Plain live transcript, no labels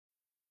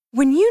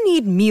When you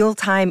need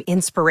mealtime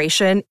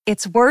inspiration,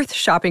 it's worth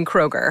shopping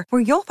Kroger,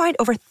 where you'll find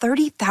over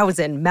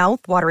 30,000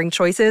 mouth-watering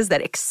choices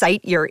that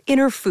excite your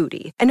inner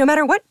foodie. And no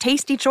matter what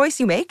tasty choice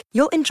you make,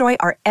 you'll enjoy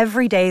our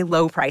everyday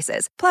low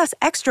prices, plus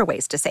extra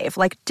ways to save,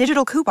 like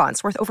digital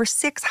coupons worth over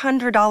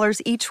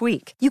 $600 each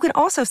week. You can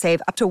also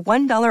save up to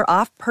 $1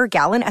 off per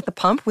gallon at the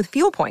pump with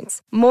fuel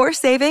points. More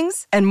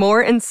savings and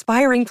more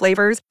inspiring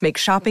flavors make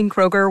shopping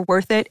Kroger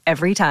worth it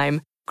every time.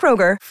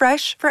 Kroger,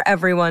 fresh for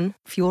everyone.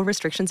 Fuel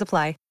restrictions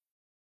apply.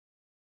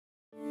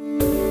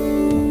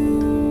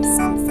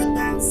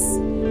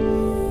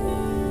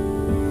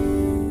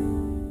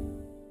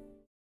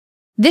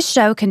 This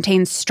show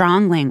contains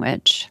strong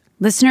language.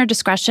 Listener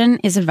discretion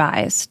is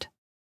advised.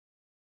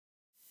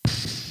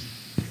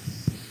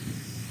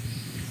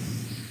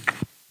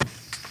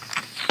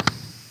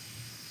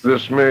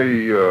 This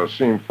may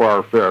seem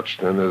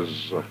far-fetched, and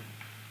as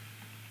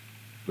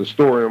the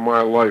story of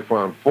my life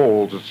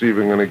unfolds, it's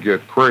even going to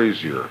get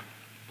crazier.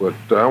 But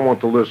I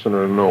want the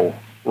listener to know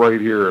right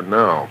here and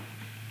now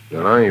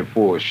that I ain't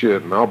full of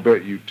shit, and I'll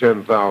bet you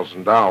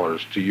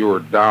 $10,000 to your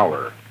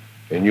dollar,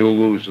 and you'll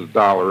lose the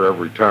dollar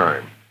every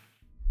time.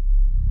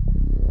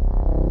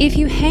 If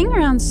you hang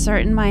around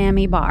certain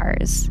Miami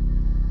bars,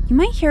 you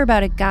might hear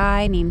about a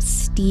guy named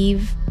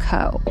Steve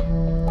Coe.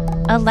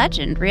 A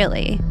legend,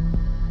 really.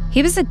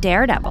 He was a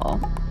daredevil,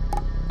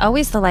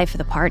 always the life of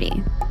the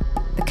party.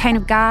 The kind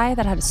of guy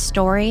that had a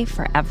story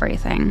for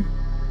everything.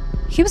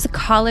 He was a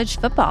college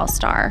football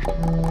star.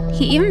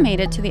 He even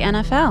made it to the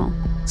NFL.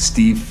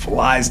 Steve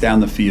flies down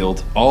the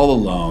field all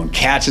alone,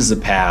 catches a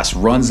pass,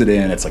 runs it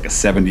in. It's like a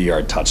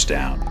 70-yard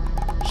touchdown.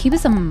 He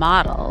was a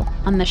model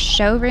on the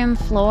showroom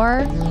floor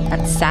at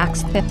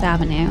Saks Fifth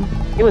Avenue.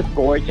 It was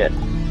gorgeous.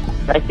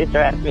 My sister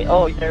asked me,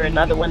 oh, is there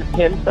another one of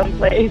him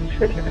someplace?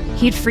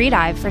 He'd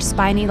freedive for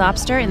Spiny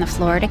Lobster in the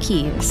Florida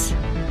Keys.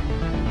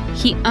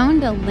 He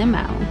owned a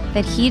limo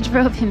that he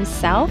drove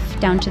himself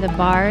down to the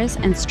bars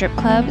and strip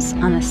clubs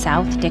on the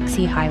South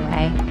Dixie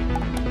Highway.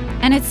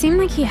 And it seemed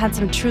like he had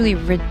some truly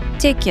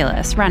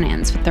ridiculous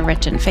run-ins with the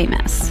rich and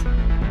famous.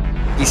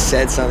 He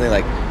said something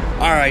like,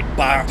 all right,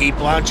 barkeep,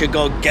 why don't you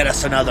go get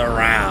us another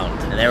round?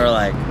 And they were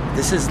like,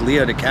 this is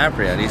Leo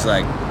DiCaprio. And he's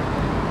like,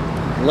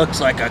 looks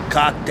like a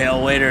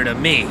cocktail waiter to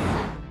me.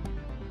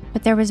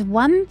 But there was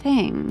one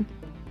thing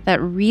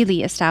that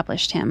really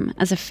established him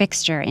as a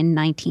fixture in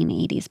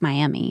 1980s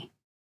Miami.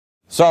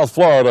 South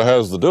Florida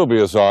has the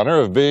dubious honor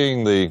of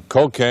being the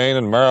cocaine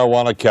and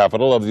marijuana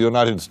capital of the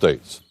United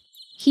States.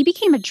 He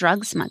became a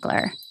drug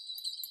smuggler,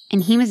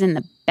 and he was in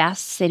the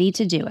best city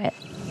to do it.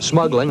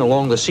 Smuggling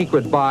along the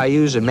secret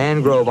bayous and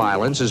mangrove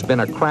islands has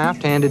been a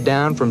craft handed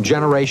down from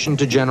generation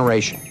to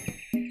generation.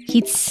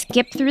 He'd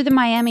skip through the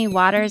Miami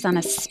waters on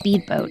a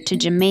speedboat to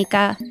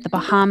Jamaica, the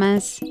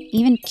Bahamas,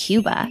 even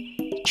Cuba,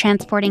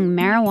 transporting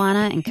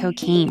marijuana and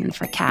cocaine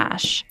for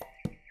cash.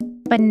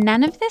 But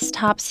none of this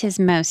tops his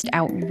most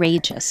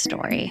outrageous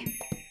story.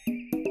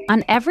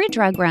 On every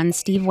drug run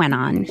Steve went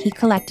on, he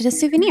collected a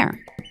souvenir.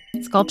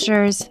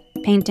 Sculptures,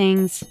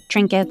 paintings,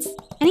 trinkets,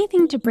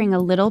 anything to bring a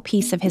little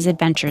piece of his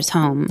adventures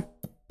home.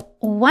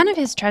 One of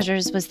his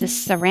treasures was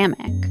this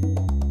ceramic.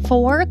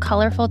 4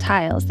 colorful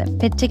tiles that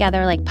fit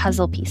together like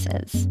puzzle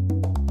pieces.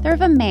 They're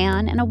of a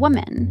man and a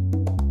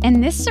woman.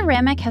 And this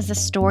ceramic has a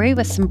story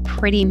with some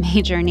pretty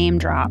major name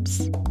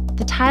drops.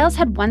 The tiles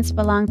had once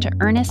belonged to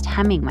Ernest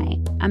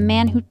Hemingway, a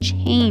man who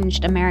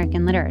changed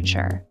American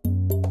literature.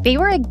 They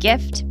were a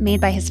gift made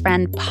by his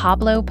friend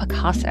Pablo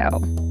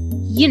Picasso.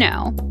 You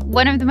know,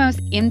 one of the most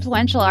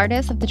influential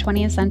artists of the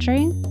 20th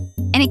century.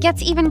 And it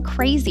gets even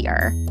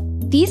crazier.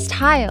 These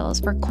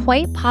tiles were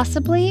quite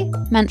possibly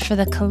meant for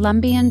the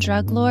Colombian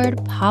drug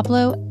lord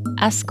Pablo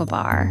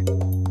Escobar,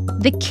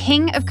 the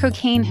king of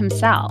cocaine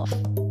himself.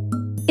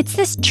 It's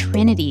this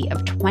trinity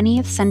of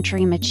 20th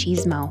century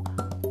machismo,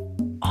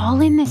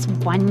 all in this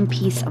one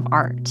piece of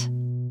art.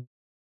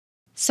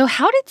 So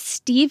how did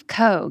Steve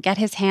Coe get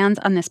his hands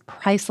on this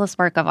priceless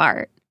work of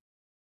art?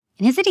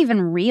 And is it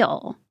even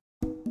real?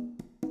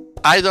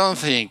 I don't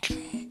think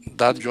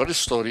that your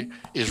story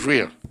is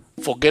real.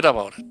 Forget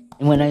about it.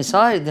 When I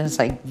saw it, I was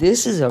like,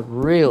 this is a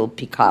real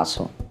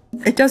Picasso.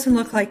 It doesn't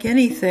look like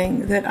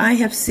anything that I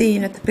have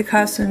seen at the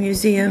Picasso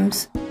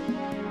museums.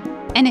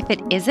 And if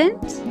it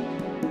isn't?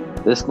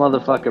 This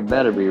motherfucker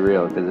better be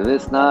real, because if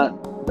it's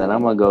not, then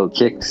I'm gonna go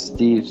kick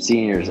Steve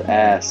Sr.'s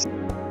ass.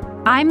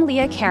 I'm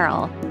Leah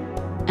Carroll,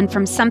 and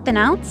from Something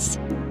Else,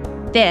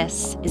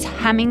 this is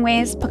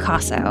Hemingway's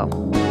Picasso.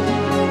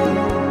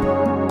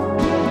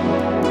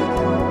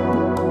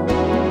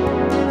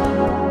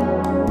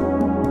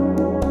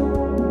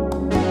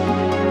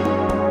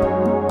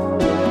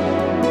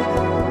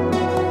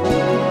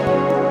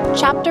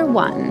 Chapter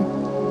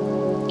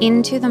 1,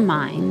 Into the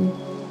Mine.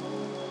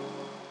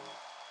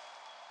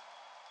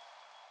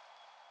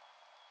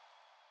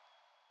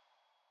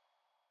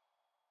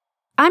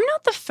 I'm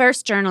not the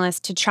first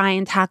journalist to try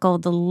and tackle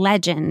the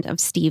legend of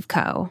Steve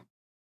Coe.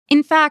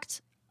 In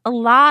fact, a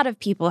lot of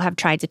people have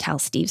tried to tell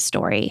Steve's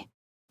story.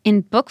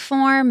 In book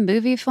form,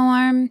 movie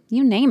form,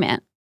 you name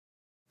it.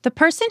 The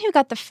person who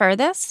got the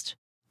furthest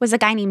was a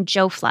guy named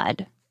Joe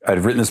Flood. I'd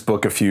written this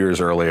book a few years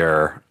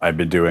earlier. I'd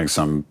been doing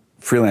some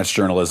freelance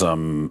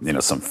journalism,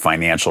 some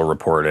financial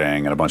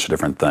reporting and a bunch of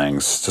different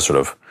things to sort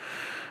of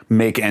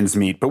make ends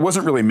meet, but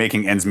wasn't really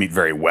making ends meet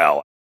very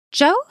well.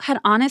 Joe had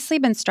honestly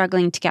been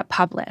struggling to get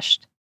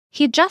published.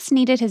 He just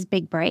needed his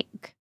big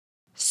break.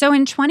 So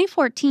in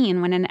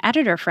 2014, when an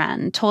editor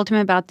friend told him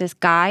about this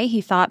guy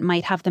he thought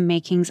might have the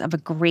makings of a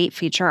great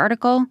feature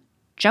article,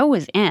 Joe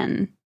was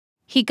in.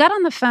 He got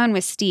on the phone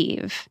with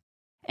Steve,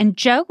 and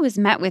Joe was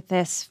met with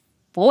this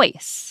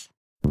voice.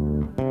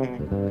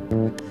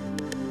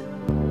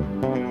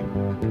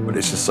 But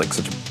it's just like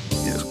such a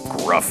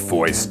gruff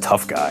voice,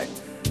 tough guy.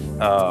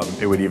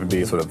 It would even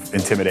be sort of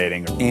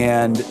intimidating.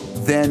 And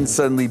then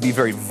suddenly be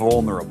very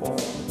vulnerable.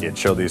 It'd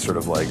show these sort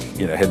of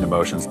hidden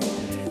emotions.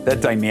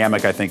 That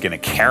dynamic, I think, in a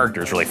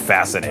character is really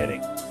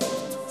fascinating.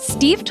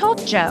 Steve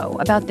told Joe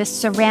about this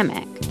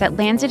ceramic that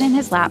landed in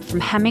his lap from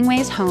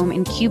Hemingway's home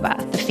in Cuba,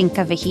 the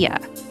Finca Vigía.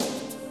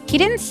 He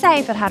didn't say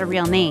if it had a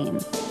real name,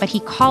 but he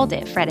called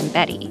it Fred and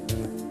Betty.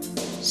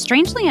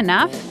 Strangely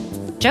enough,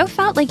 Joe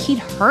felt like he'd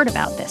heard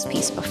about this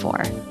piece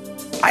before.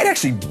 I'd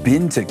actually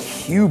been to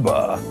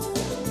Cuba,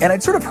 and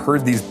I'd sort of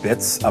heard these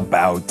bits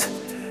about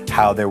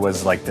how there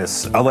was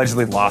this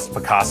allegedly lost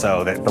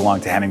Picasso that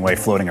belonged to Hemingway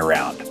floating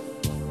around.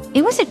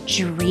 It was a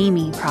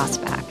dreamy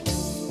prospect,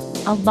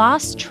 a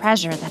lost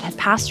treasure that had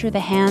passed through the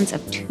hands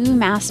of two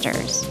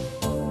masters,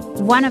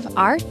 one of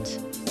art,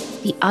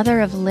 the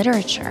other of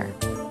literature.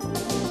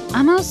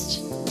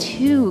 Almost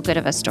too good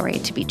of a story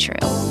to be true.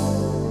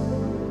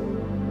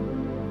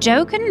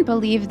 Joe couldn't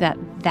believe that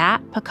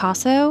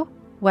Picasso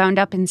wound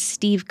up in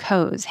Steve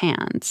Coe's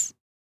hands.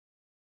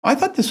 I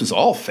thought this was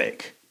all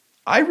fake.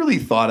 I really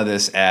thought of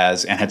this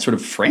as, and had sort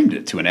of framed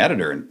it to an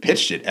editor and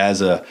pitched it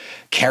as a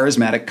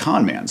charismatic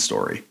con man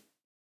story.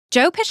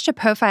 Joe pitched a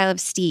profile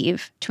of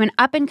Steve to an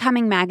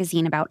up-and-coming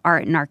magazine about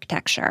art and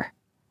architecture,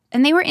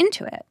 and they were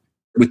into it.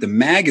 With the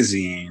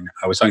magazine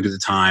I was talking to at the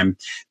time,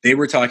 they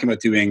were talking about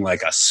doing a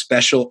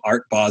special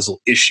Art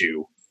Basel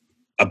issue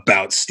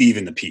about Steve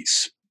in the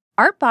piece.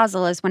 Art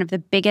Basel is one of the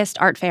biggest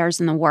art fairs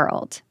in the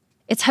world.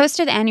 It's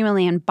hosted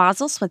annually in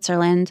Basel,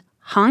 Switzerland,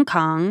 Hong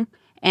Kong,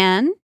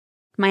 and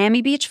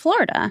Miami Beach,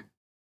 Florida.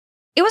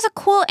 It was a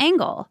cool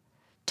angle.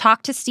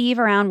 Talk to Steve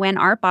around when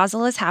Art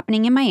Basel is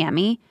happening in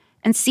Miami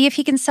and see if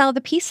he can sell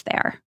the piece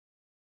there.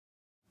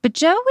 But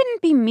Joe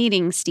wouldn't be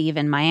meeting Steve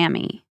in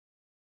Miami.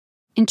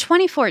 In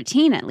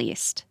 2014, at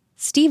least,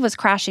 Steve was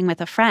crashing with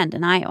a friend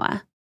in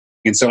Iowa.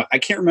 And so I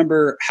can't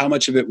remember how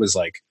much of it was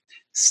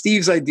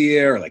Steve's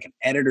idea or an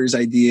editor's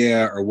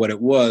idea or what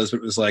it was, but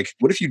it was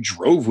what if you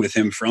drove with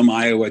him from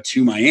Iowa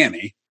to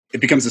Miami?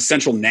 It becomes a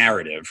central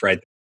narrative, right?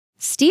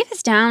 Steve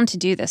is down to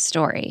do this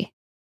story.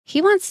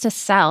 He wants to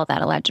sell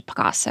that alleged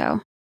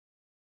Picasso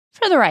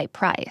for the right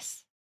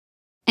price.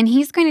 And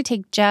he's going to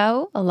take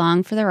Joe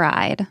along for the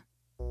ride.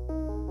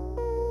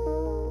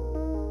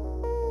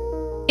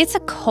 It's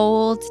a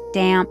cold,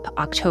 damp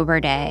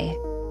October day.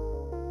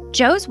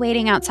 Joe's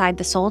waiting outside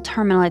the Seoul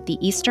terminal at the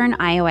Eastern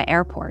Iowa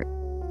Airport.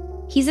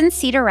 He's in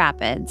Cedar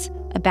Rapids,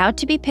 about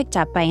to be picked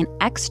up by an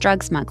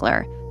ex-drug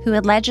smuggler who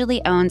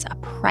allegedly owns a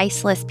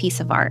priceless piece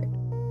of art.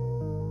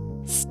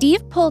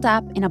 Steve pulled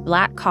up in a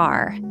black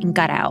car and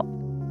got out.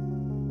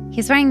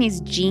 He's wearing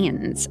these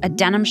jeans, a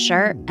denim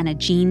shirt, and a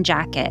jean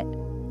jacket,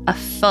 a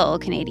full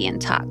Canadian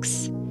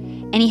tux.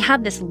 And he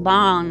had this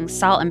long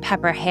salt and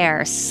pepper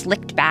hair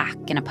slicked back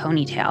in a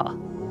ponytail.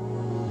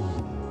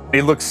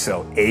 He looks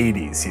so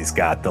 80s. He's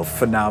got the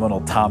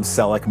phenomenal Tom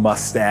Selleck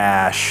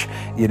mustache,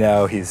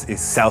 his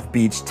South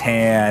Beach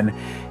tan,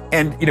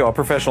 and, a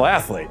professional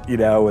athlete,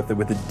 with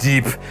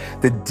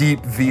the deep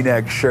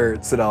V-neck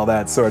shirts and all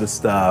that sort of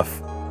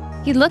stuff.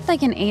 He looked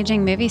like an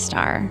aging movie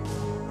star,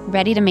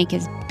 ready to make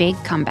his big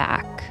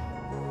comeback.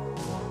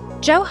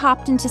 Joe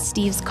hopped into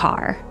Steve's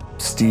car.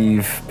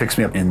 Steve picks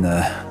me up in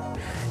the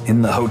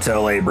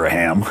Hotel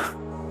Abraham.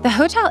 The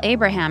Hotel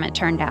Abraham, it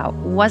turned out,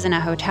 wasn't a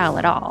hotel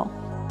at all.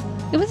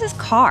 It was his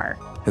car.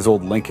 His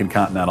old Lincoln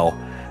Continental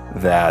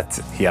that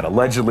he had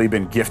allegedly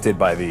been gifted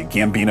by the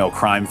Gambino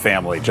crime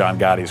family, John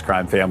Gotti's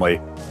crime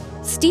family.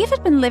 Steve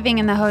had been living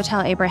in the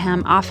Hotel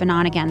Abraham off and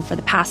on again for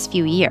the past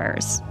few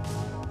years.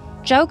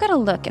 Joe got a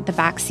look at the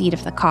back seat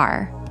of the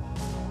car.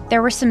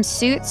 There were some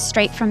suits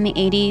straight from the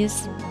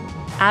 80s,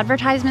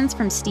 advertisements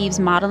from Steve's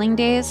modeling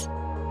days.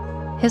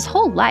 His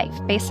whole life,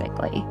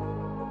 basically.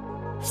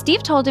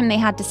 Steve told him they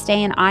had to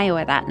stay in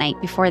Iowa that night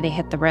before they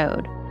hit the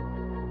road.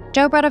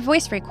 Joe brought a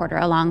voice recorder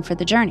along for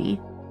the journey.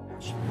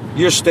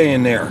 You're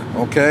staying there,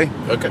 okay?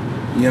 Okay.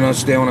 You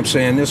understand what I'm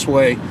saying? This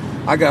way,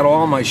 I got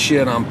all my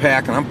shit I'm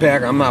packing.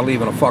 I'm not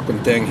leaving a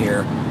fucking thing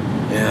here.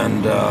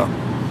 And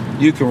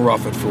you can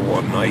rough it for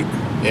one night.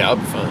 Yeah, I'll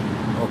be fine.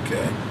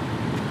 Okay.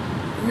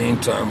 In the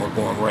meantime, we're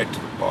going right to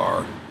the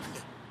bar.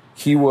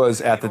 He was,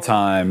 at the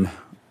time,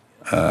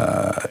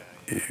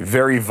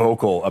 very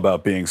vocal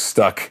about being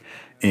stuck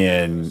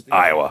in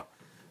Iowa.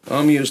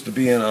 I'm used to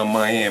being on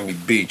Miami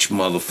Beach,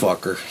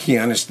 motherfucker. You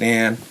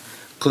understand?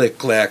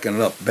 Click-clacking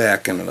it up,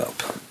 backing it up.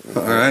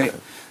 All right?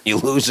 You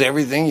lose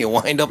everything, you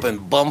wind up in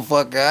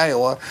bumfuck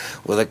Iowa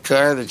with a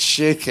car that's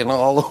shaking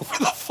all over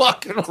the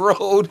fucking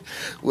road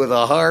with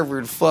a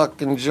Harvard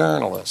fucking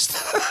journalist.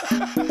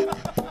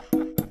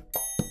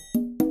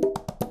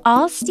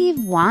 All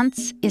Steve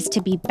wants is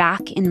to be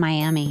back in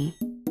Miami,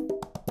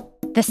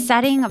 the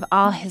setting of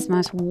all his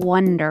most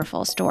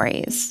wonderful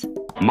stories.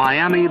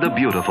 Miami the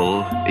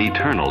Beautiful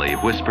eternally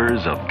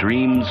whispers of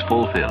dreams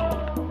fulfilled.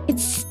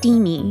 It's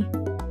steamy,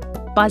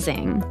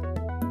 buzzing.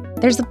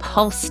 There's a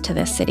pulse to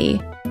this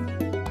city.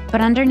 But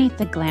underneath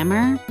the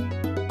glamour,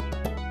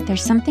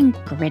 there's something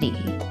gritty.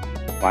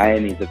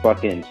 Miami's a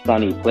fucking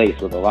sunny place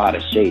with a lot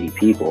of shady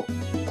people.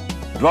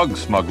 Drug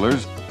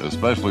smugglers,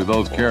 especially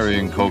those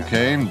carrying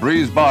cocaine,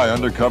 breeze by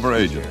undercover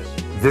agents.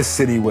 This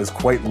city was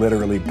quite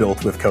literally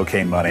built with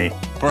cocaine money.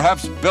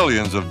 Perhaps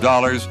billions of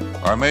dollars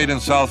are made in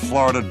South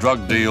Florida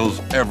drug deals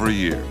every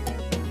year.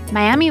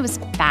 Miami was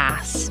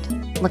fast,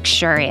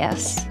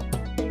 luxurious.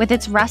 With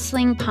its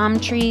rustling palm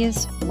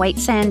trees, white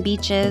sand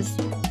beaches,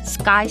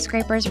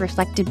 skyscrapers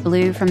reflected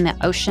blue from the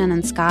ocean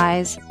and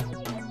skies,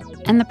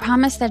 and the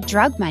promise that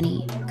drug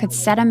money could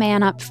set a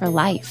man up for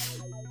life.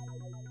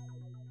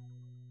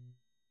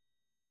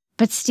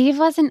 But Steve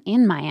wasn't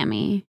in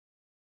Miami.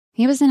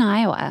 He was in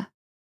Iowa,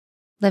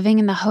 living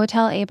in the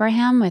Hotel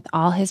Abraham with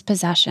all his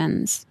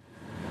possessions.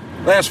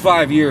 Last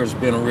 5 years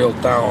have been a real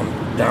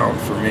down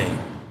for me.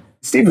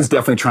 Steve was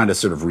definitely trying to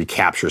sort of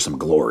recapture some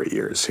glory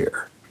years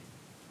here.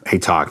 He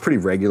talked pretty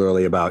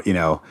regularly about,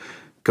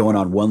 going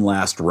on one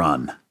last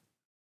run.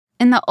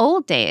 In the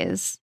old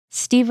days,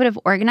 Steve would have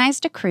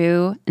organized a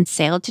crew and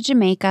sailed to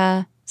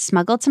Jamaica,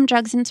 smuggled some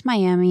drugs into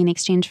Miami in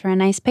exchange for a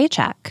nice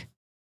paycheck.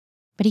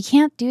 But he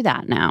can't do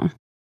that now.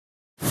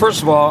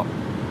 First of all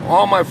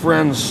my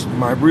friends,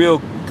 my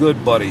real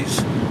good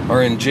buddies,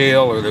 are in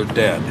jail or they're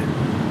dead.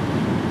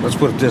 Let's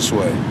put it this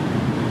way.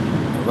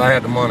 If I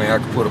had the money, I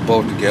could put a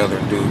boat together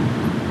and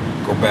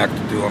go back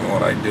to doing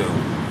what I do,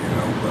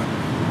 but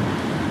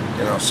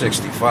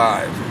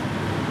 65.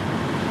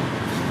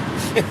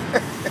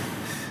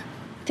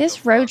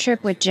 This road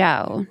trip with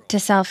Joe to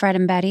sell Fred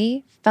and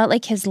Betty felt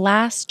like his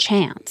last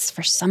chance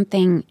for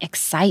something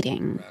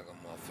exciting.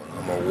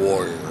 I'm a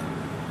warrior,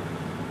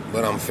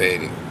 but I'm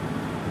fading.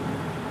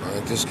 I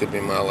think this could be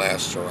my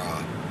last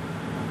hurrah.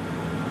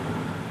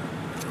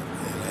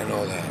 And I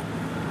know that.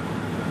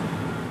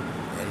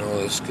 I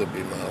know this could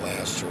be my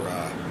last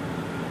hurrah.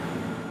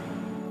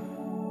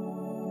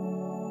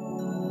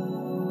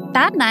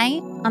 That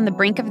night, on the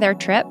brink of their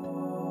trip,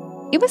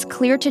 it was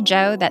clear to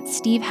Joe that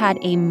Steve had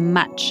a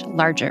much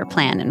larger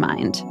plan in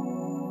mind.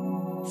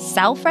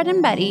 Sell Fred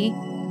and Betty,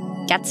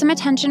 get some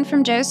attention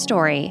from Joe's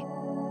story,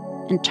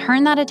 and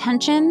turn that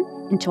attention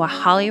into a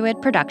Hollywood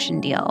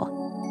production deal.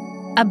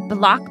 A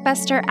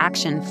blockbuster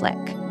action flick.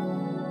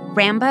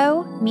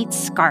 Rambo meets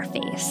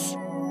Scarface.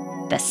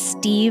 The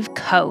Steve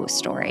Coe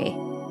story.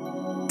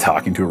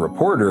 Talking to a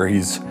reporter,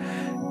 he's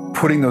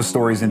putting those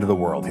stories into the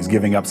world. He's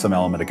giving up some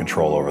element of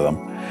control over them.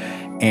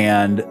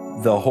 And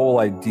the whole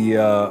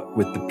idea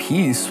with the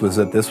piece was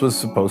that this was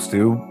supposed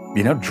to,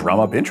 drum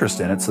up interest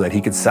in it so that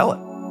he could sell it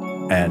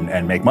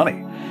and make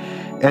money.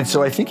 And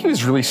so I think he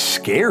was really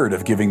scared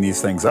of giving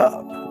these things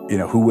up.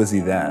 Who was he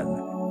then?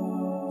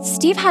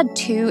 Steve had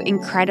two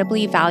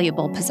incredibly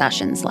valuable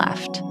possessions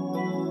left.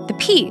 The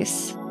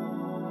piece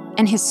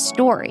and his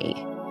story.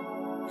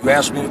 You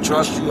asked me to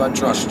trust you, I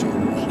trust you,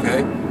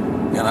 okay?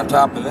 And on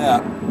top of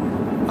that,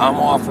 I'm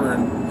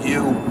offering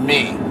you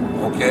me,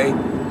 okay?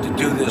 To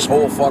do this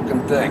whole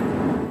fucking thing.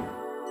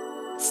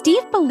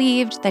 Steve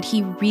believed that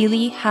he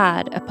really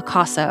had a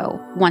Picasso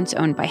once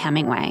owned by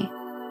Hemingway.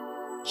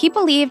 He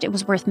believed it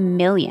was worth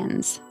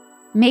millions,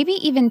 maybe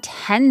even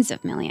tens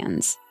of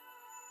millions.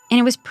 And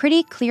it was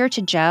pretty clear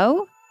to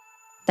Joe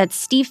that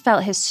Steve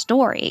felt his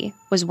story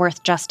was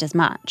worth just as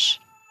much.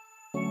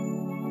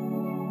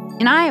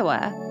 In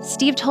Iowa,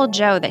 Steve told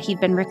Joe that he'd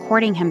been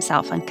recording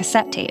himself on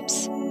cassette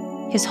tapes,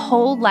 his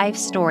whole life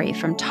story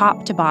from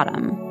top to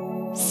bottom.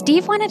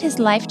 Steve wanted his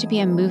life to be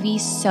a movie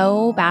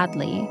so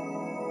badly.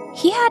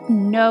 He had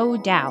no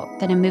doubt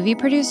that a movie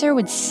producer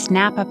would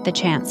snap up the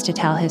chance to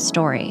tell his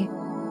story.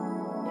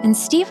 And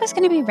Steve was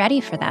going to be ready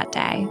for that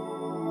day.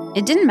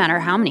 It didn't matter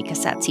how many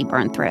cassettes he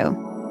burned through.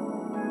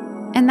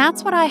 And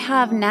that's what I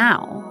have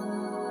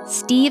now,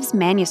 Steve's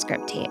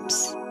manuscript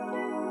tapes.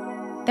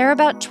 There are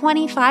about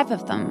 25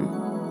 of them,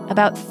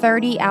 about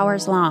 30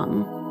 hours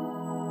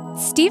long.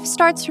 Steve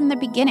starts from the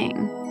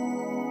beginning,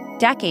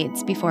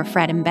 decades before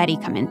Fred and Betty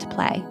come into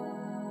play.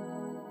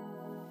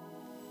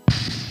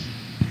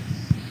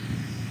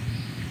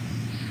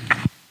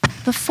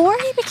 Before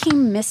he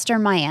became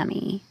Mr.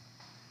 Miami,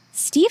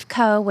 Steve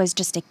Coe was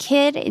just a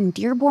kid in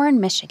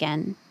Dearborn,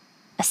 Michigan,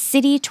 a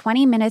city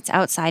 20 minutes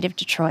outside of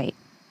Detroit.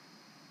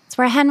 It's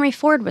where Henry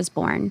Ford was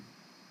born,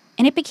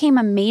 and it became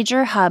a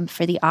major hub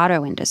for the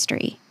auto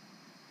industry.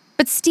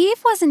 But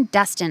Steve wasn't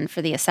destined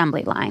for the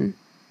assembly line.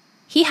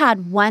 He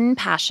had one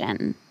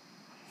passion,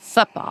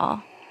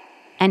 football,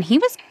 and he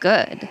was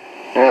good.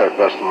 Yeah, the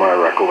best of my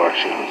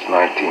recollection is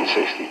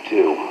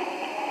 1962.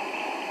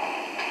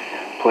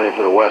 Playing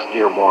for the West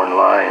Dearborn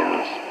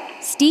Lions.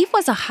 Steve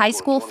was a high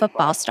school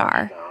football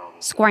star,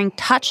 scoring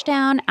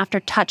touchdown after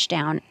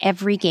touchdown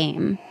every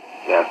game.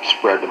 That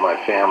spread to my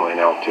family in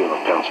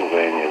Altoona,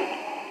 Pennsylvania.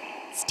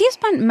 Steve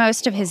spent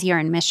most of his year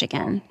in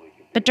Michigan,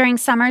 but during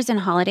summers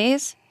and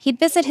holidays, he'd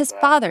visit his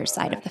father's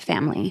side of the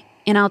family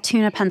in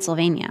Altoona,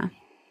 Pennsylvania.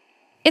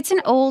 It's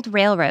an old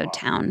railroad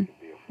town,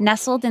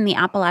 nestled in the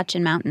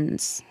Appalachian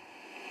Mountains.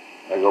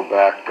 I go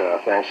back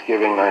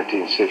Thanksgiving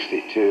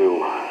 1962. It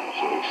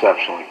was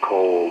exceptionally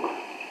cold.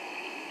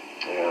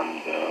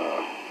 And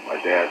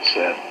my dad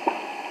said,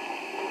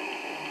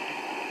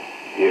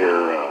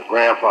 your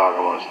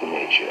grandfather wants to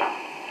meet you.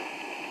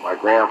 My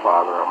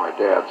grandfather on my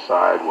dad's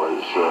side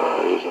was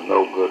a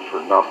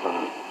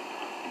no-good-for-nothing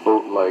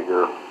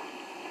bootlegger.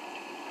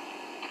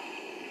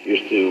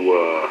 Used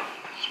to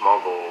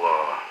smuggle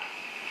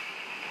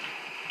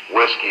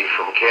whiskey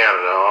from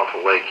Canada off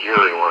of Lake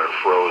Erie when it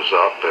froze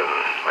up, and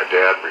my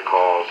dad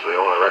recalls the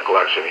only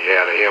recollection he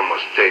had of him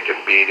was taking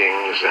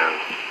beatings, and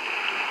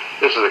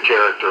this is the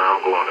character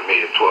I'm going to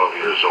meet at 12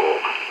 years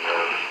old.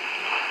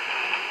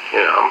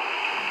 And, I'm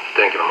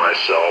thinking to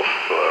myself,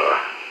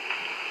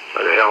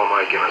 what the hell am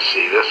I going to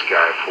see this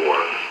guy for?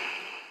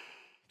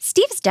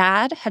 Steve's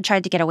dad had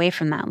tried to get away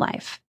from that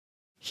life.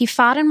 He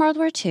fought in World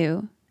War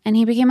II, and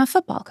he became a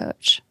football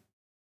coach.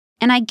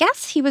 And I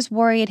guess he was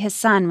worried his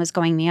son was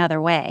going the other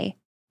way,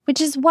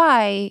 which is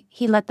why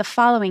he let the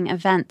following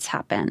events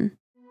happen.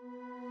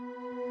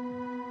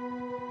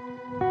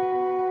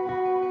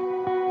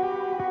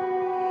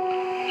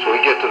 So we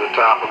get to the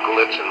top of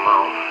Gallitzin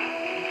Mountain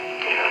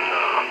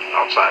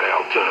outside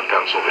Altoona,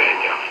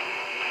 Pennsylvania.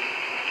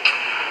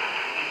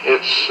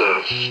 It's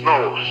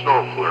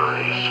snow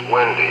flurries,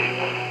 windy,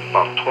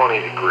 about 20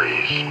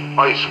 degrees,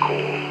 ice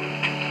cold.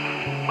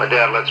 My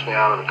dad lets me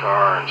out of the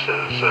car and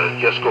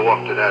says, just go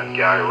up to that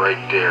guy right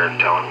there and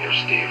tell him you're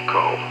Steve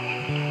Coe.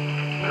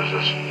 There's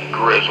this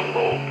grizzled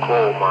old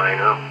coal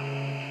miner.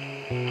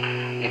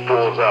 He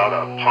pulls out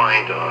a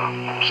pint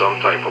of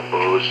some type of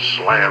booze,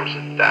 slams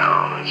it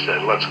down, and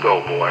said, let's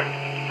go, boy.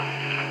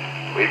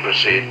 We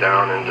proceed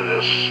down into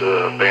this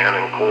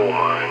abandoned coal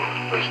mine.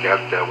 He's got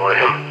one of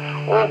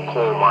them old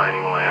coal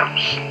mining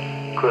lamps.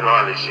 Couldn't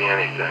hardly see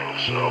anything,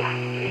 so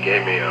he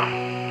gave me a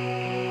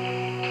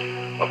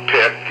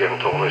pick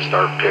and told me to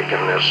start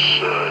picking this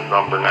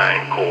number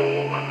 9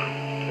 coal.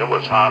 And it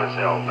was hot as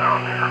hell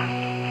down there.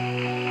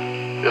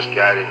 This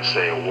guy didn't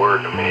say a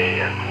word to me,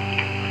 and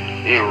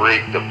he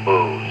reeked of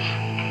booze.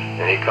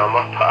 And he come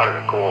up out of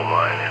the coal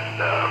mine,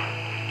 and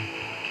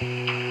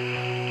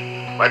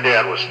my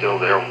dad was still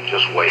there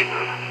just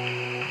waiting.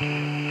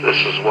 This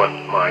is what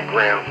my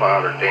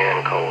grandfather,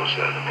 Dan Coe,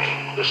 said to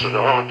me. This is the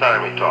only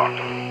time he talked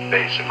to me,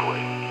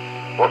 basically.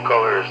 What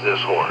color is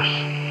this horse?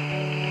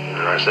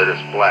 And I said,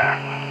 it's black.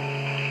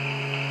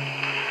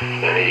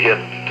 And he hit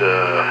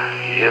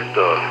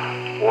the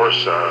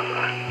horse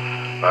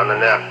on the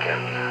neck,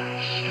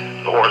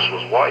 and the horse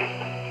was white.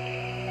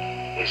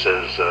 He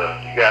says,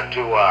 you got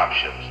 2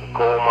 options, the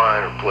coal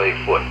mine or play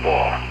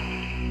football.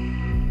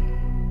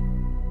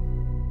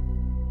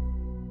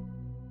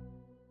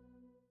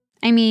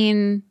 I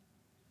mean,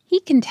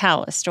 he can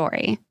tell a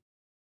story.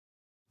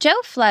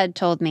 Joe Flood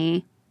told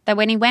me that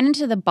when he went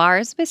into the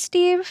bars with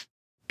Steve,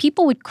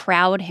 people would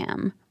crowd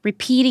him,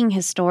 repeating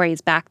his stories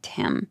back to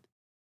him.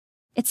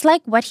 It's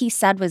like what he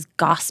said was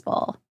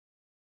gospel.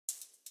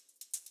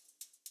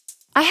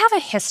 I have a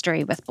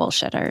history with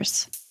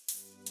bullshitters.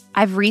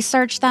 I've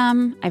researched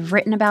them, I've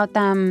written about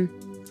them,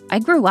 I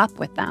grew up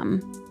with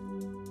them.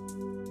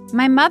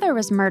 My mother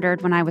was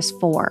murdered when I was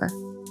 4,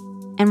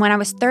 and when I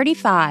was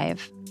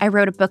 35, I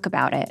wrote a book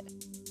about it,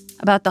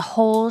 about the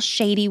whole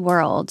shady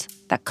world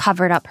that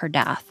covered up her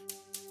death.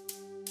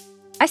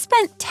 I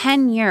spent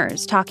 10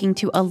 years talking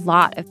to a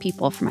lot of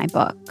people for my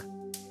book.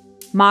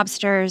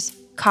 Mobsters,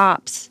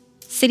 cops,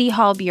 city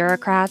hall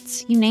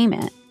bureaucrats, you name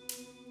it.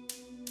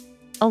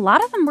 A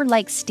lot of them were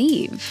like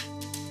Steve.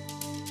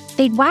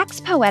 They'd wax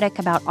poetic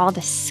about all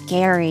the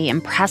scary,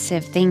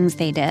 impressive things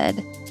they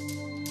did.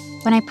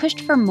 When I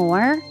pushed for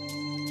more,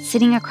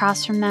 sitting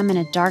across from them in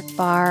a dark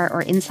bar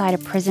or inside a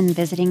prison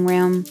visiting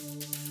room,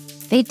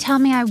 they'd tell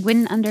me I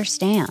wouldn't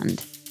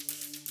understand.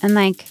 And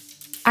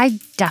I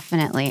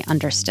definitely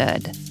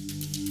understood.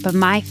 But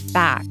my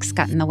facts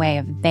got in the way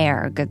of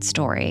their good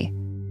story.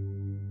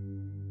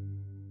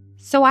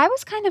 So I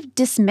was kind of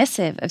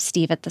dismissive of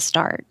Steve at the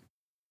start.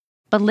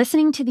 But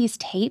listening to these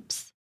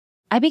tapes,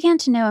 I began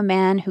to know a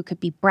man who could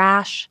be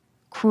brash,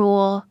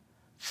 cruel,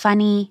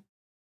 funny,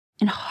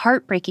 and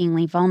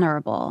heartbreakingly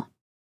vulnerable.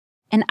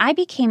 And I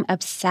became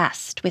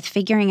obsessed with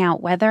figuring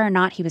out whether or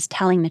not he was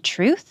telling the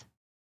truth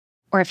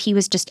or if he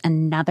was just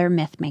another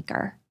myth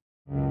maker.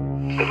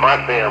 In my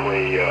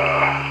family,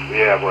 we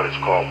have what is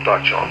called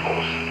Dutch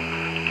uncles.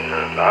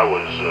 And I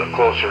was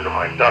closer to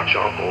my Dutch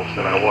uncles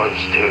than I was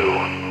to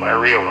my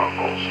real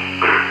uncles.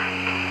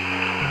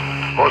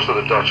 Most of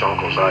the Dutch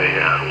uncles I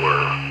had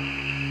were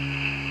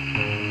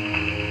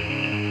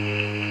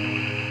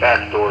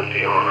backdoor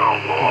dealing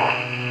outlaw,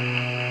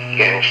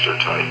 gangster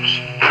types.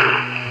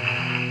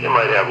 They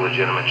might have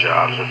legitimate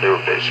jobs, but they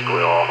were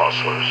basically all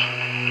hustlers.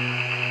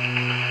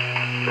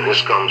 And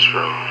this comes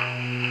from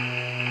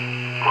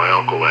my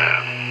Uncle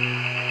Ab.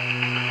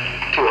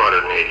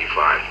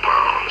 285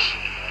 pounds.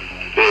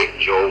 Big,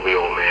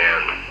 jovial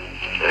man.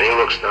 And he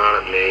looks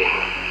down at me,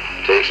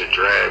 takes a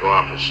drag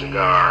off his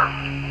cigar.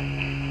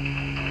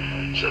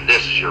 Said,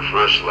 "This is your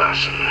first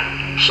lesson,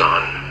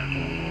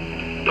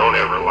 son. Don't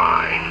ever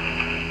lie,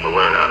 but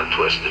learn how to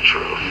twist the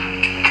truth."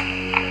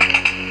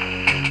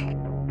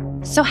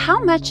 So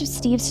how much of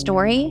Steve's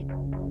story,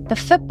 the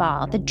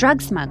football, the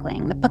drug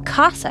smuggling, the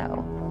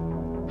Picasso,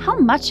 how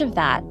much of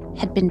that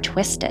had been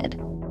twisted?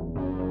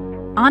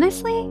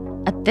 Honestly,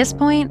 at this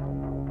point,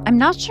 I'm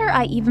not sure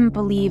I even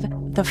believe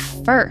the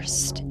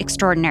first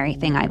extraordinary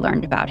thing I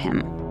learned about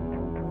him,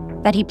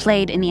 that he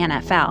played in the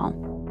NFL.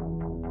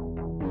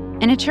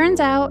 And it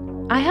turns out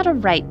I had a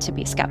right to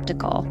be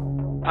skeptical.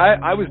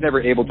 I was never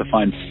able to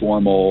find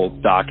formal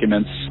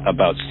documents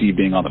about Steve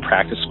being on the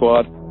practice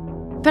squad.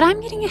 But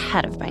I'm getting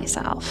ahead of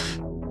myself.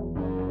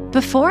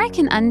 Before I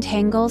can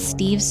untangle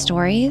Steve's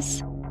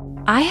stories,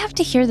 I have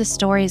to hear the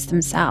stories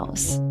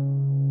themselves.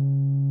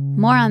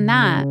 More on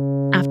that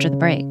after the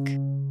break.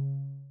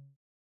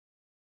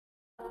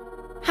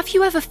 Have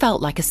you ever felt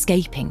like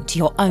escaping to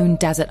your own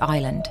desert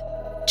island?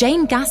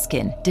 Jane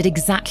Gaskin did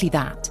exactly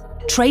that,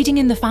 trading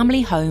in the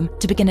family home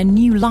to begin a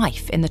new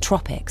life in the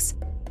tropics.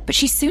 But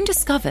she soon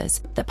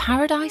discovers that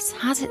paradise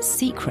has its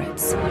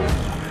secrets.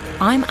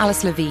 I'm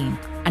Alice Levine,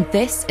 and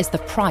this is The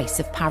Price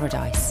of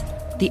Paradise,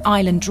 the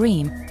island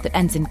dream that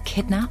ends in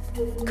kidnap,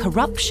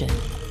 corruption,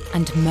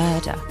 and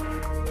murder.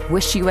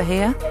 Wish you were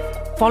here?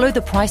 Follow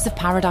The Price of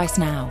Paradise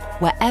now,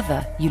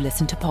 wherever you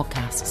listen to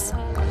podcasts.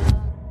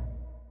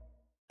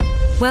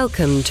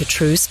 Welcome to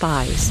True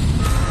Spies,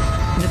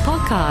 the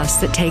podcast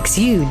that takes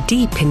you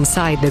deep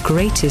inside the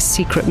greatest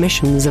secret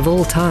missions of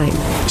all time.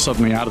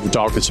 Suddenly out of the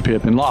darkness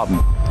appeared Bin Laden.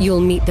 You'll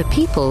meet the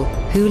people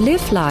who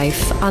live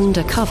life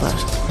undercover.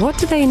 What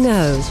do they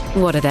know?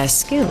 What are their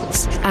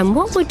skills? And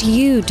what would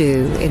you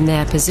do in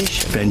their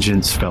position?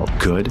 Vengeance felt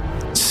good.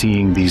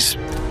 Seeing these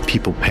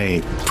people pay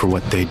for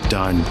what they'd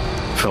done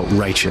felt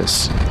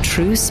righteous.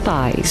 True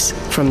Spies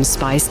from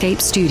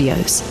Spyscape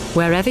Studios,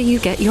 wherever you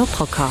get your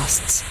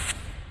podcasts.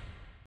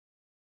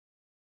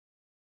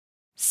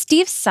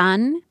 Steve's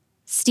son,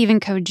 Stephen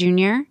Coe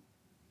Jr.,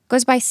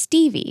 goes by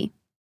Stevie.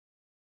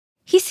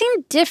 He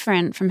seemed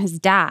different from his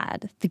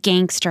dad, the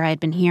gangster I'd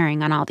been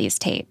hearing on all these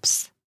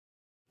tapes.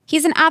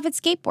 He's an avid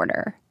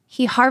skateboarder.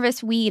 He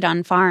harvests weed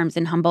on farms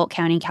in Humboldt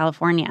County,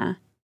 California.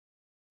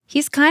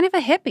 He's kind of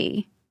a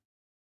hippie.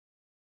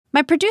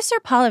 My producer,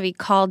 Pallavi,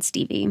 called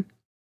Stevie.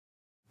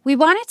 We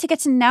wanted to get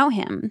to know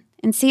him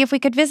and see if we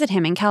could visit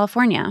him in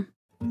California.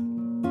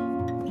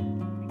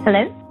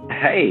 Hello?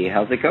 Hey,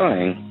 how's it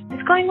going?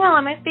 It's going well.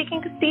 Am I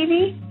speaking to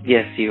Stevie?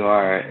 Yes, you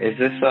are. Is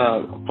this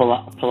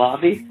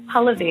Pallavi?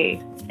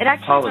 Pallavi. It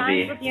actually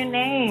Pallavi. rhymes with your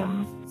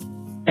name.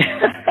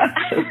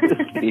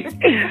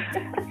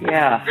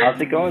 Yeah, how's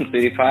it going,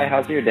 sweetie pie?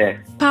 How's your day?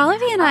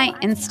 Pallavi and I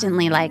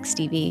instantly like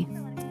Stevie.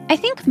 I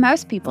think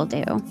most people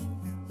do.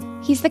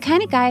 He's the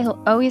kind of guy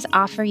who'll always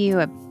offer you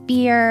a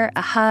beer,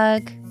 a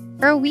hug,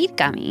 or a weed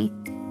gummy.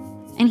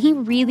 And he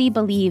really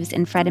believes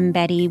in Fred and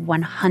Betty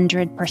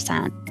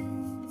 100%.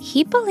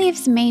 He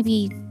believes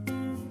maybe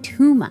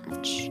too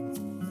much.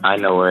 I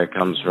know where it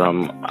comes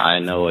from. I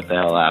know what the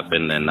hell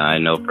happened, and I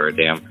know for a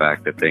damn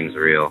fact that thing's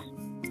real.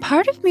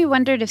 Part of me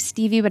wondered if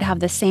Stevie would have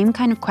the same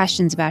kind of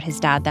questions about his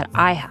dad that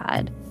I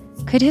had.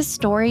 Could his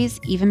stories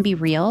even be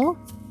real?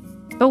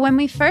 But when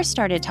we first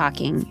started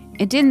talking,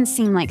 it didn't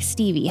seem like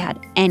Stevie had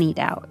any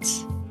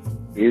doubts.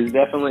 He was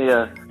definitely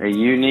a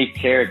unique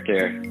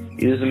character.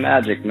 He was a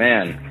magic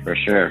man, for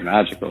sure.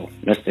 Magical,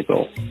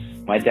 mystical.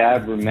 My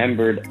dad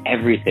remembered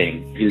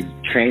everything. He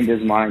trained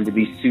his mind to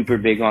be super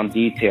big on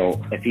detail.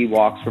 If he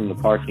walks from the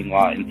parking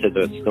lot into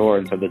the store,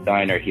 into the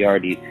diner, he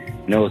already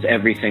knows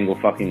every single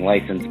fucking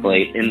license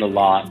plate in the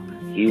lot.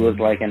 He was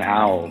like an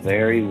owl,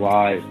 very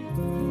wise.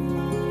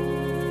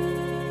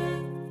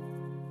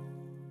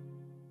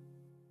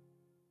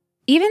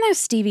 Even though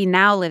Stevie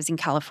now lives in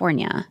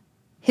California,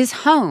 his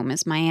home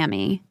is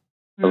Miami.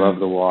 I love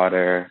the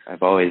water.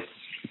 I've always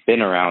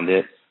been around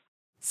it.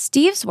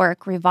 Steve's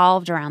work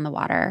revolved around the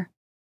water.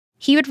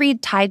 He would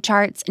read tide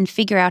charts and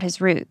figure out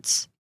his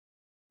routes.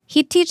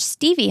 He'd teach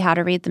Stevie how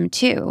to read them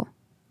too,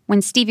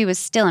 when Stevie was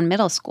still in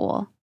middle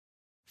school.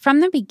 From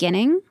the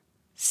beginning,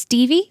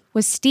 Stevie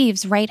was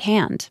Steve's right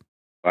hand.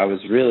 I was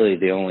really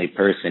the only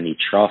person he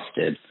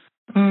trusted.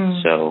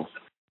 So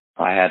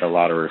I had a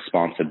lot of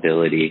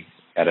responsibility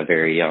at a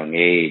very young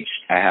age.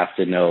 I have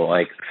to know,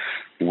 like,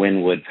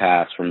 Windward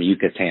Pass from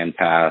Yucatan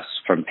Pass,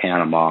 from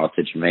Panama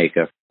to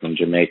Jamaica, from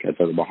Jamaica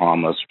to the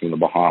Bahamas, from the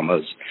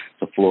Bahamas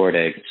to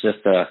Florida. It's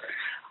just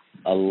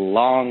a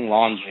long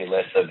laundry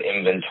list of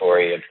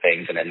inventory of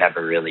things, and it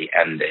never really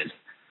ended.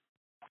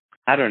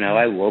 I don't know.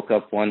 I woke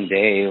up one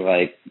day,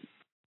 like,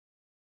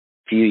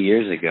 a few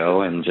years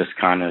ago and just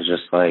kind of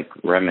just, like,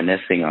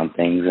 reminiscing on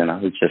things, and I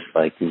was just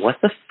like,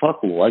 what the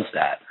fuck was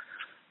that?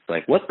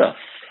 Like, what the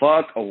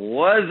fuck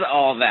was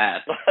all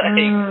that?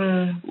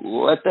 Like,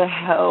 what the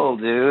hell,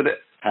 dude?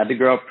 Had to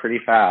grow up pretty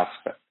fast.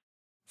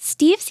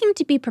 Steve seemed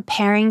to be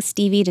preparing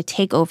Stevie to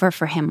take over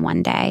for him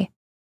one day.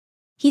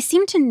 He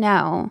seemed to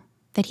know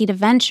that he'd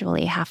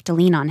eventually have to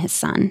lean on his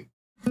son.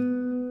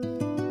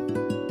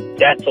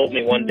 Dad told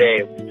me one day,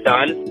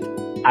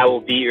 son, I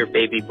will be your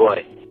baby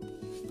boy.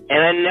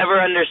 And I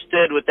never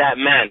understood what that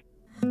meant.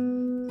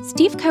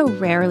 Steve Coe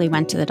rarely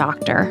went to the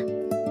doctor.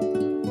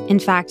 In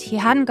fact, he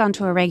hadn't gone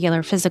to a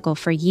regular physical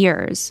for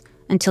years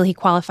until he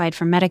qualified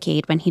for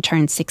Medicaid when he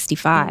turned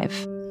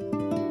 65.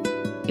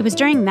 It was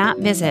during that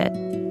visit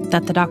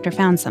that the doctor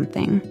found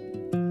something.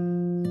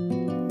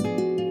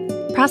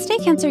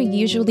 Prostate cancer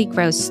usually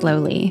grows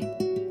slowly,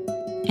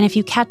 and if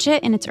you catch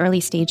it in its early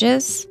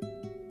stages,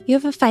 you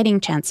have a fighting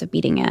chance of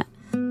beating it.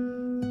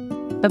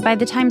 But by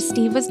the time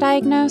Steve was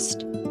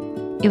diagnosed,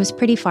 it was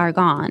pretty far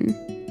gone.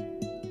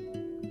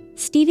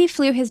 Stevie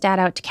flew his dad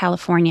out to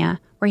California,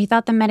 where he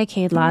thought the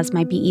Medicaid laws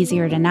might be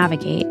easier to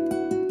navigate.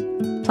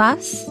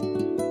 Plus,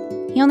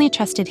 he only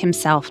trusted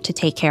himself to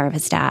take care of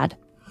his dad.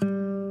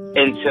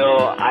 Until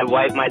I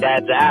wiped my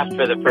dad's ass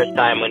for the first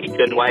time when he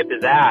couldn't wipe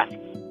his ass.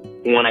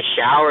 When I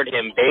showered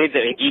him, bathed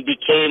him, he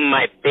became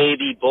my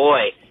baby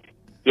boy.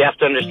 You have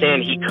to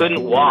understand, he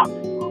couldn't walk.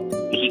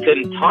 He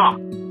couldn't talk.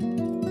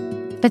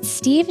 But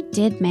Steve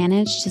did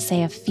manage to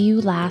say a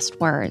few last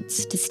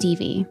words to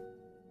Stevie.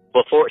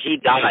 Before he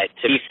died,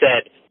 he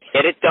said,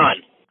 get it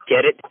done.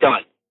 Get it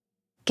done.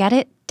 Get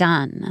it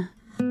done.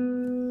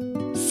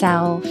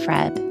 Sal,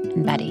 Fred,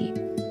 and Betty.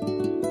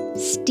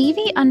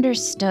 Stevie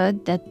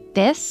understood that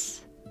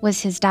this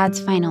was his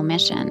dad's final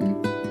mission.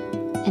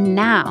 And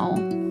now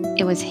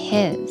it was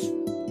his.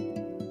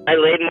 I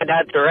laid my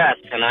dad to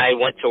rest and I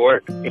went to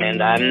work.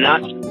 And I'm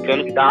not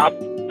going to stop.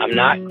 I'm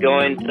not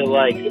going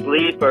to,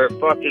 sleep or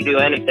fucking do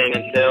anything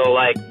until,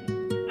 I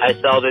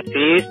sell this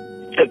piece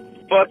to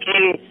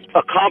fucking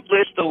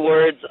accomplish the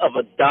words of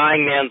a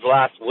dying man's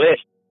last wish.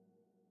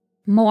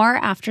 More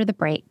after the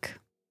break.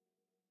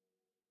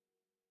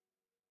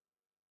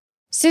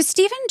 So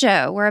Steve and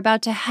Joe were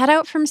about to head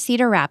out from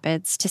Cedar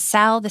Rapids to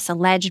sell this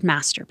alleged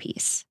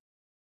masterpiece.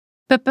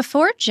 But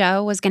before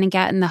Joe was going to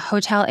get in the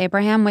Hotel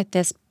Abraham with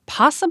this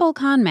possible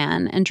con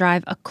man and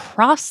drive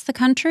across the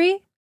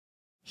country,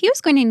 he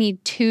was going to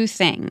need two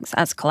things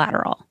as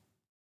collateral.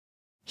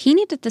 He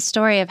needed the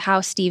story of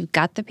how Steve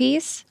got the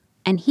piece,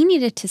 and he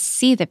needed to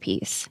see the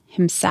piece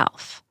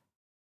himself.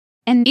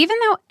 And even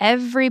though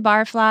every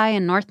barfly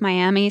in North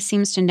Miami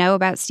seems to know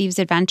about Steve's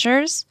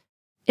adventures,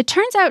 it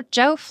turns out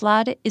Joe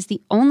Flood is the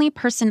only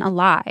person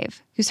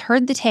alive who's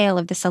heard the tale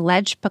of this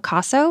alleged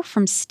Picasso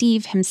from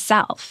Steve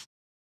himself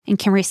and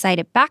can recite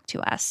it back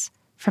to us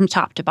from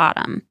top to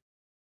bottom.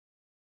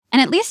 And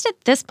at least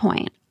at this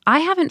point, I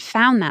haven't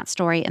found that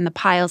story in the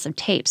piles of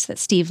tapes that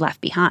Steve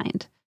left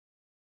behind.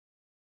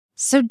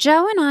 So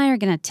Joe and I are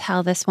going to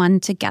tell this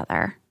one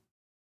together.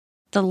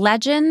 The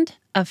legend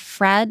of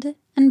Fred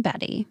and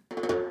Betty.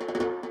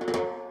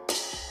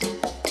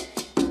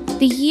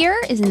 The year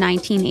is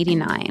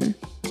 1989.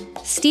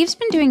 Steve's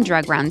been doing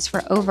drug runs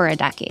for over a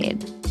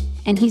decade,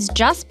 and he's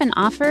just been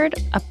offered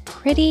a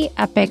pretty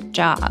epic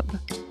job.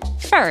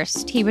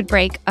 First, he would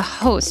break a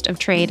host of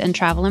trade and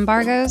travel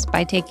embargoes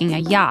by taking a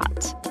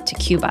yacht to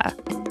Cuba.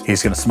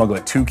 He's going to smuggle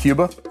it to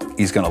Cuba.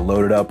 He's going to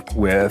load it up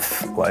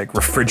with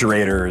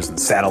refrigerators and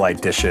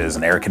satellite dishes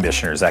and air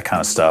conditioners, that kind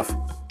of stuff.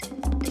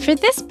 For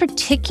this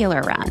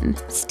particular run,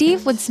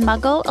 Steve would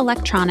smuggle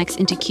electronics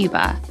into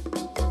Cuba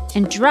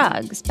and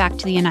drugs back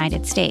to the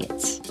United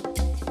States.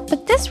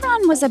 But this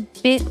run was a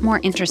bit more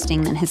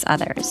interesting than his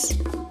others,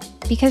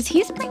 because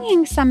he's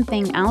bringing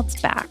something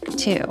else back,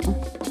 too.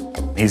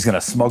 He's going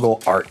to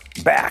smuggle art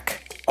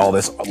back. All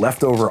this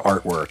leftover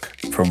artwork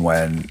from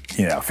when,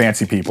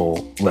 fancy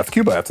people left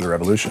Cuba after the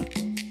revolution.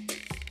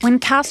 When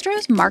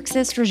Castro's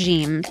Marxist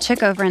regime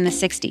took over in the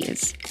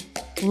 60s,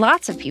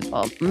 lots of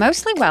people,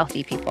 mostly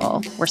wealthy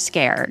people, were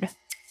scared.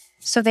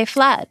 So they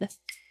fled.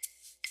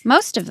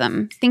 Most of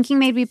them, thinking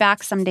they'd be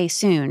back someday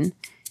soon,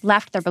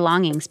 left their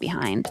belongings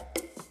behind.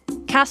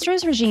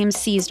 Castro's regime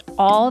seized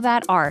all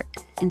that art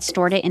and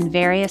stored it in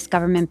various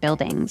government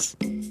buildings.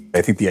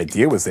 I think the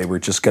idea was they were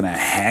just going to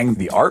hang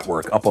the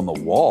artwork up on the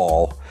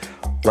wall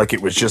like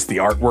it was just the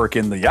artwork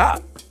in the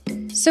yacht.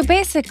 So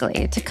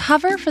basically, to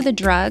cover for the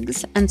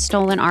drugs and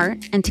stolen art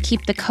and to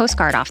keep the Coast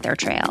Guard off their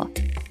trail,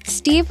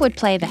 Steve would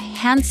play the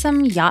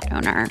handsome yacht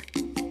owner,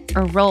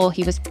 a role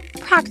he was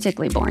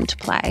practically born to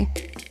play.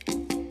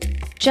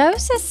 Joe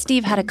says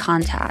Steve had a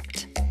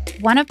contact,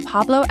 one of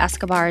Pablo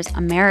Escobar's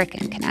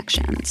American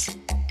connections,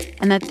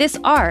 and that this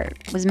art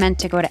was meant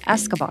to go to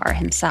Escobar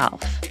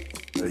himself.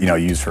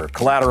 Used for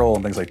collateral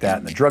and things like that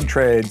in the drug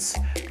trades,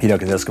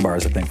 because Escobar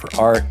is a thing for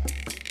art.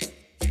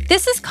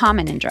 This is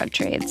common in drug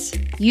trades,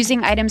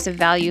 using items of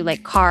value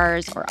like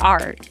cars or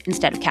art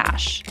instead of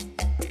cash.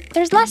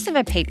 There's less of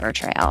a paper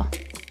trail.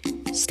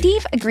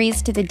 Steve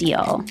agrees to the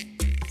deal,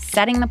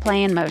 setting the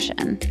play in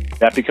motion.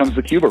 That becomes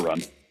the Cuba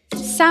run.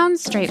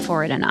 Sounds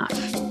straightforward enough.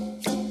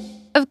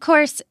 Of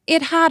course,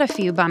 it had a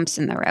few bumps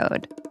in the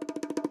road.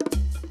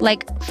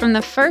 From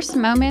the first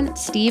moment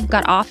Steve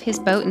got off his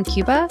boat in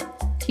Cuba,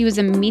 he was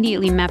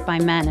immediately met by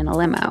men in a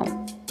limo.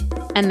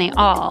 And they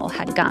all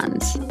had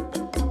guns.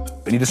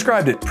 And he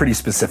described it pretty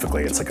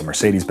specifically. It's like a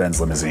Mercedes-Benz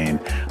limousine.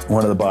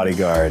 One of the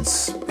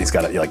bodyguards, he's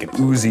got like an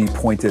Uzi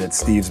pointed at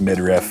Steve's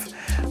midriff.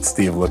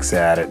 Steve looks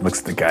at it, looks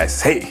at the guy,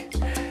 says, "Hey,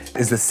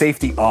 is the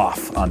safety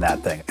off on that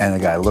thing?" And the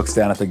guy looks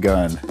down at the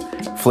gun,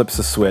 flips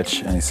the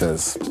switch, and he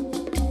says,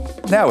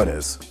 "Now it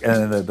is."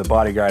 And then the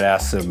bodyguard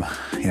asks him,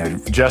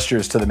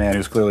 gestures to the man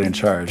who's clearly in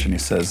charge, and he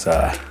says,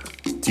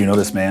 "Do you know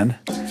this man?"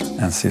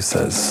 And Steve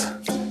says,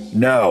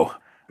 "No,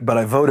 but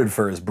I voted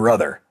for his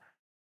brother."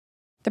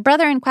 The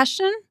brother in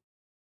question?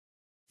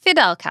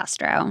 Fidel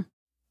Castro.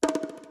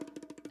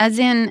 As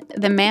in,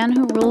 the man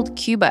who ruled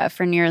Cuba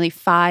for nearly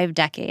 5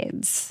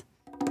 decades.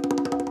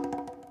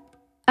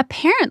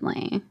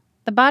 Apparently,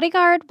 the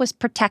bodyguard was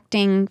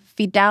protecting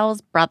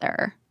Fidel's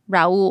brother,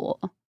 Raul.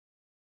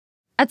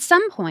 At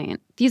some point,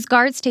 these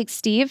guards take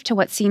Steve to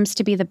what seems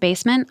to be the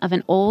basement of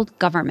an old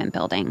government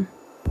building.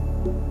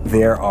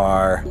 There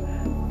are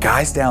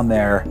guys down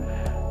there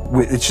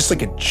it's just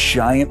like a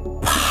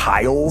giant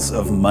piles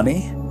of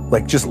money,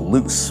 like just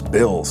loose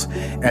bills.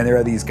 And there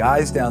are these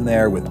guys down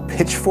there with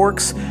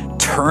pitchforks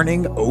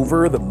turning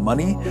over the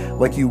money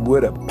like you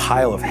would a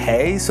pile of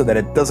hay so that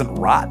it doesn't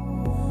rot.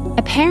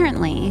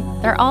 Apparently,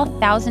 they're all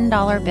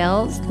 $1,000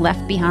 bills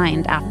left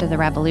behind after the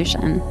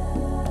revolution.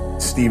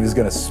 Steve is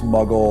going to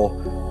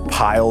smuggle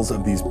piles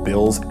of these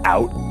bills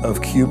out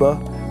of Cuba.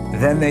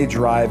 Then they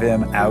drive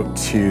him out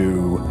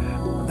to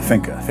the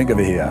Finca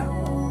Vigía.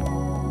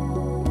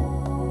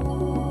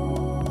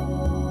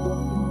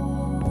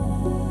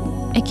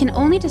 I can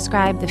only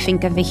describe the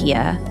Finca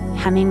Vigía,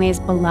 Hemingway's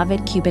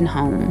beloved Cuban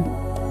home,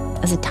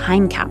 as a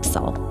time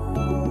capsule.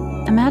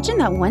 Imagine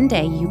that one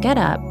day you get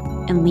up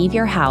and leave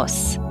your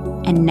house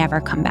and never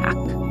come back.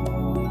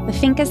 The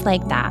Finca's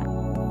like that,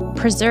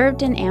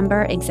 preserved in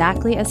amber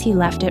exactly as he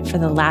left it for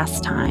the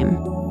last time.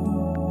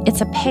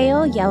 It's a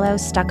pale yellow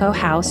stucco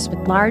house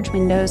with large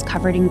windows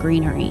covered in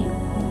greenery.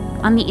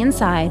 On the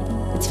inside,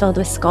 it's filled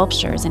with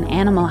sculptures and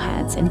animal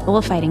heads and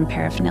bullfighting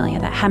paraphernalia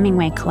that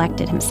Hemingway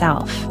collected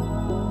himself.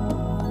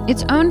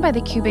 It's owned by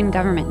the Cuban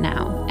government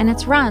now, and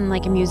it's run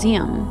like a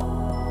museum.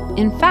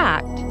 In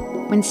fact,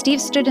 when Steve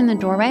stood in the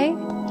doorway,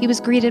 he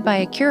was greeted by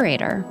a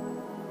curator.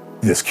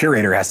 This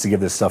curator has to give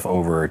this stuff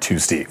over to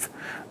Steve.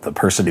 The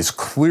person is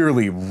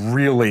clearly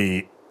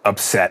really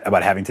upset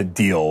about having to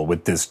deal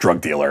with this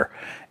drug dealer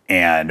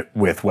and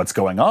with what's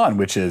going on,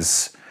 which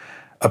is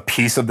a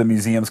piece of the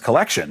museum's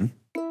collection.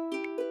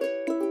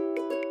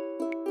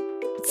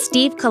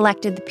 Steve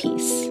collected the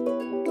piece.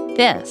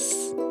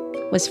 This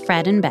was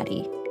Fred and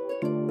Betty.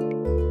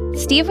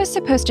 Steve was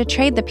supposed to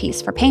trade the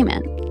piece for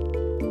payment,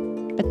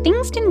 but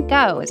things didn't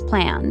go as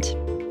planned.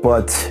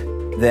 But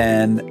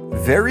then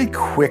very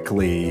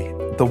quickly,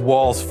 the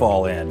walls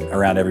fall in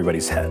around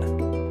everybody's head.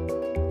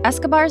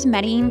 Escobar's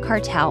Medellin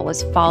cartel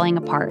was falling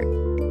apart.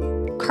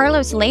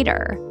 Carlos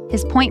Later,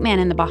 his point man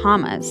in the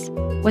Bahamas,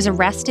 was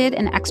arrested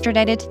and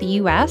extradited to the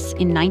U.S.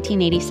 in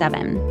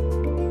 1987.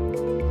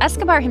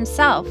 Escobar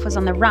himself was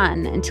on the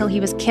run until he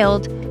was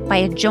killed by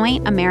a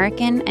joint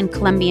American and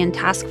Colombian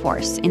task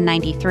force in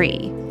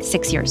 '93,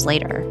 6 years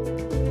later.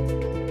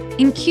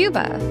 In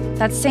Cuba,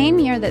 that same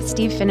year that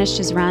Steve finished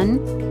his run,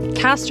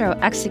 Castro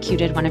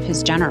executed one of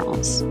his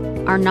generals,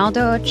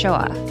 Arnaldo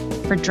Ochoa,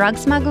 for drug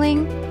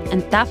smuggling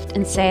and theft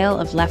and sale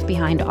of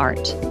left-behind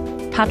art,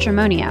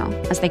 patrimonio,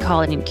 as they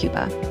call it in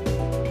Cuba.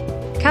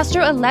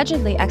 Castro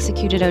allegedly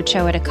executed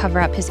Ochoa to cover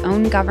up his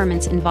own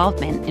government's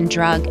involvement in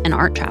drug and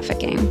art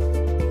trafficking.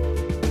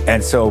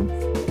 And so,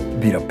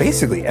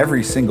 basically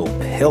every single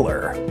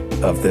pillar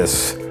of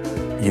this,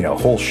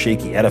 whole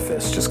shaky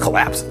edifice just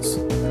collapses.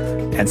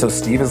 And so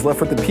Steve is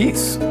left with the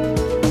piece.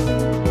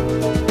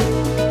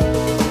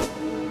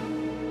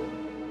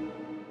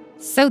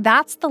 So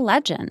that's the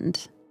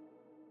legend.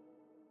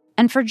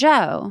 And for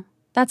Joe,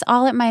 that's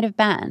all it might have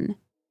been.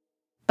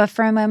 But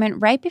for a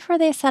moment right before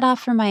they set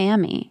off for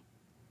Miami,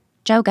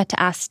 Joe got to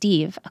ask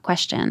Steve a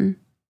question.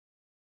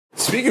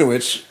 Speaking of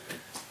which,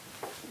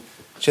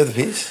 do you have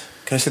the piece?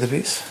 Can I see the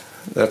piece?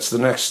 That's the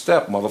next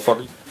step,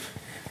 motherfucker.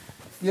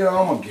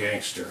 I'm a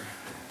gangster.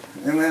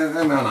 And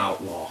I'm an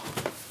outlaw.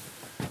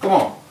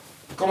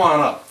 Come on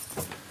up.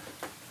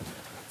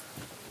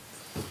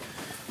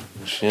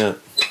 Shit.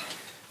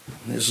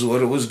 This is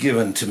what it was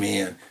given to me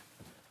in.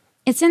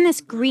 It's in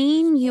this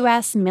green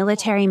U.S.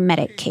 military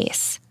medic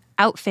case,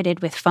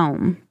 outfitted with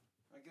foam.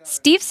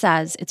 Steve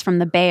says it's from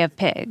the Bay of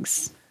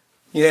Pigs.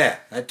 Yeah,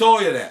 I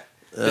told you that.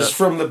 It's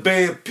from the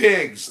Bay of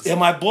Pigs.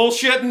 Am I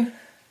bullshitting?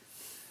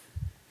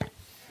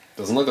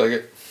 Doesn't look like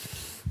it.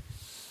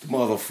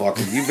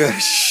 Motherfucker, you better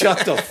shut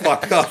the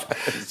fuck up.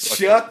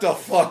 Shut the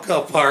fuck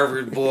up,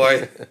 Harvard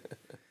boy.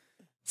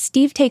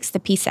 Steve takes the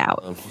piece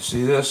out. You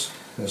see this?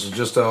 This is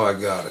just how I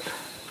got it.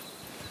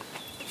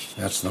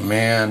 That's the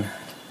man.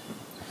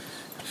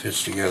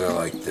 Fits together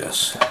like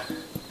this.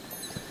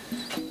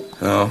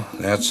 Oh,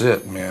 that's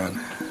it, man.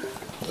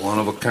 One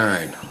of a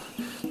kind.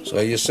 So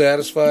are you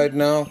satisfied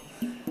now?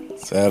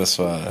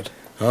 Satisfied.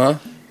 Huh?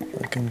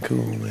 Fucking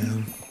cool,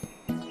 man.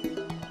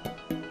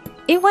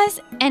 It was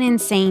an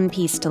insane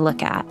piece to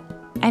look at.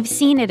 I've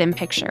seen it in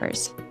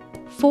pictures.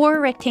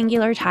 4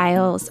 rectangular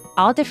tiles,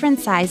 all different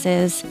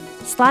sizes,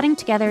 slotting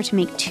together to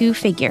make 2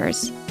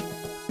 figures.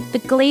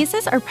 The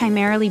glazes are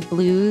primarily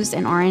blues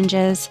and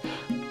oranges,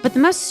 but the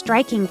most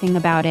striking thing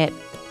about it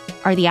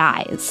are the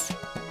eyes.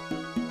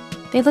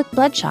 They look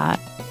bloodshot,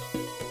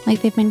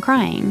 like they've been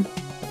crying.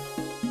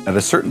 At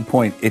a certain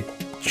point, it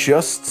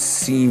just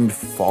seemed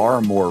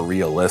far more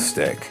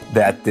realistic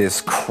that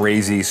this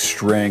crazy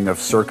string of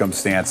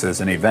circumstances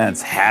and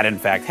events had in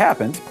fact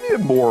happened,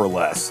 more or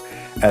less,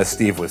 as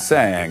Steve was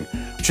saying,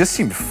 just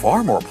seemed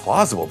far more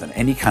plausible than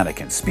any kind of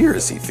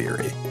conspiracy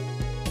theory.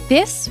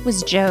 This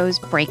was Joe's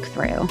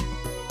breakthrough.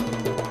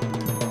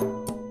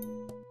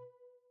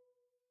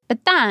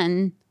 But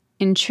then,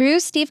 in true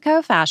Steve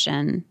Coe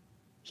fashion,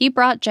 he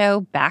brought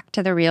Joe back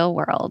to the real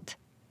world.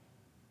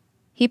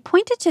 He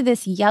pointed to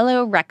this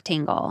yellow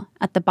rectangle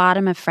at the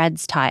bottom of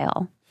Fred's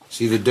tile.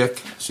 See the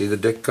dick? See the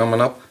dick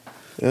coming up?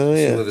 Oh,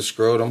 yeah. See the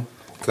scrotum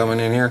coming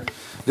in here?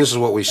 This is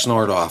what we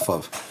snort off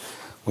of.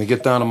 When we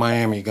get down to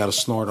Miami, you got to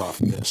snort off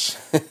this.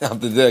 Off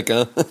the dick,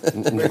 huh?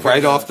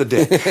 Right off the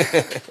dick.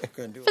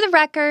 For the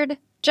record,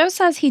 Joe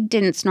says he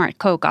didn't snort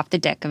coke off the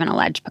dick of an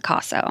alleged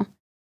Picasso.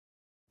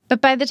 But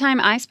by the time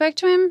I spoke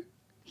to him,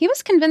 he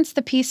was convinced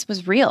the piece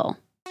was real.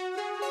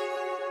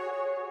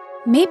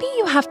 Maybe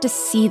you have to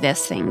see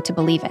this thing to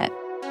believe it.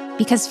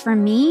 Because for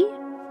me,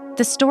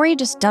 the story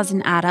just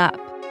doesn't add up.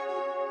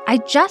 I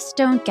just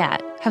don't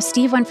get how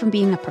Steve went from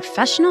being a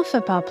professional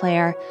football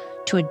player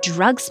to a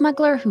drug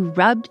smuggler who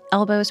rubbed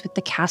elbows with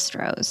the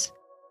Castros.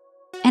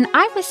 And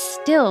I was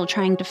still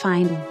trying to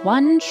find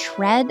one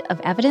shred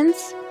of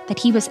evidence that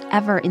he was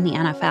ever in the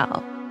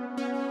NFL.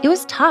 It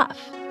was tough.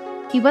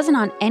 He wasn't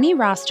on any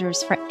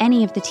rosters for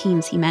any of the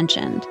teams he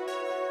mentioned.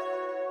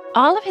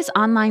 All of his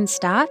online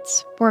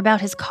stats were about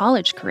his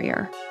college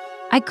career.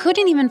 I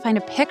couldn't even find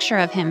a picture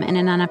of him in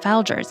an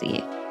NFL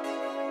jersey.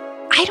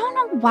 I don't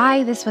know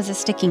why this was a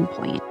sticking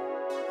point.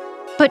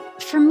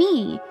 But for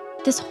me,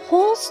 this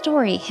whole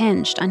story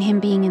hinged on him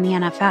being in the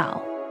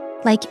NFL.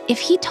 Like, if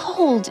he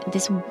told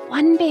this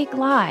one big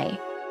lie,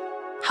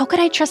 how could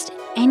I trust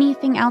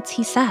anything else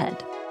he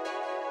said?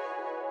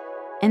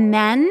 And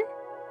then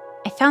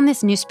I found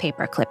this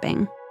newspaper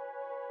clipping.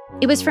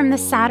 It was from the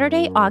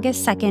Saturday,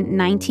 August 2nd,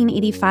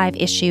 1985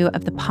 issue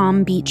of the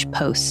Palm Beach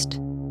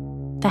Post.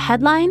 The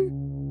headline?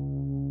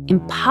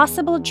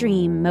 Impossible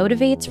Dream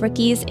Motivates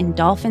Rookies in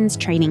Dolphins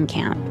Training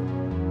Camp.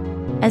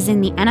 As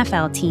in the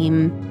NFL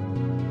team,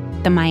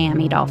 the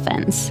Miami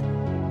Dolphins.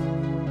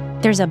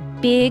 There's a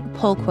big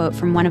pull quote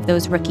from one of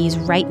those rookies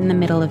right in the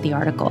middle of the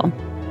article.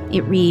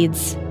 It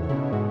reads,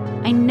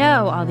 "I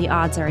know all the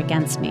odds are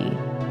against me,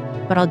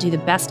 but I'll do the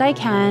best I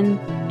can,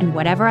 and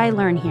whatever I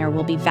learn here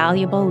will be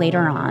valuable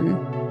later on."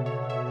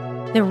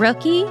 The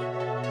rookie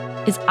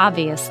is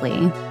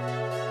obviously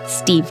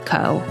Steve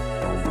Coe.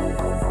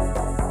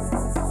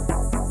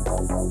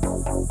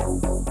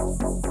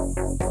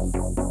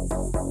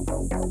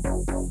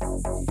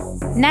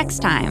 Next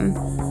time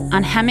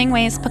on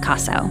Hemingway's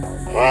Picasso.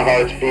 My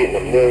heart's beating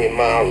 1,000,000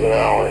 miles an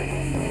hour.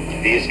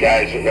 These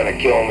guys are gonna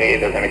kill me,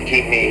 they're gonna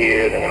keep me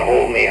here, they're gonna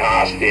hold me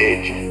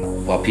hostage.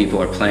 While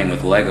people are playing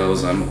with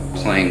Legos, I'm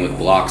playing with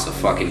blocks of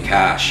fucking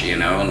cash, you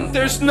know? And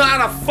There's not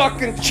a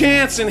fucking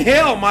chance in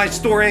hell my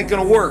story ain't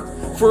gonna work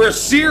for a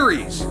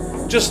series.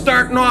 Just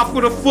starting off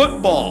with a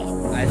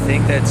football. I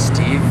think that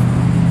Steve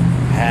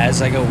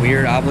has like a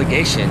weird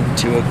obligation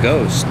to a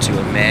ghost, to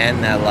a man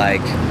that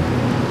like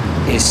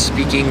is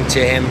speaking to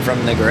him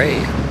from the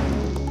grave.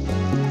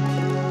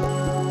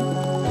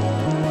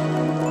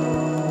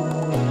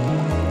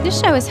 This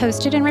show is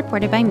hosted and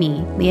reported by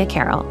me, Leah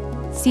Carroll.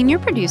 Senior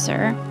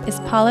producer is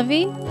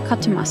Pallavi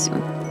Katumasu.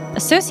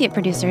 Associate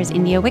producer is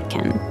India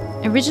Witkin.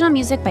 Original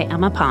music by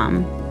Emma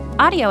Palm.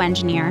 Audio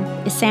engineer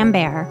is Sam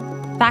Baer.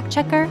 Fact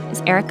checker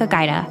is Erica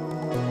Gaida.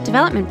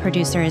 Development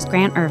producer is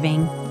Grant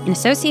Irving, in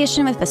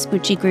association with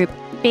Vespucci Group,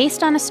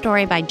 based on a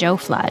story by Joe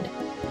Flood.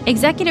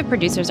 Executive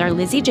producers are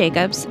Lizzie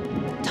Jacobs,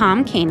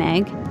 Tom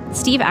Koenig,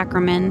 Steve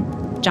Ackerman,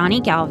 Johnny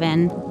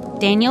Galvin,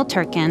 Daniel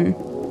Turkin,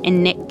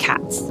 and Nick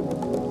Katz.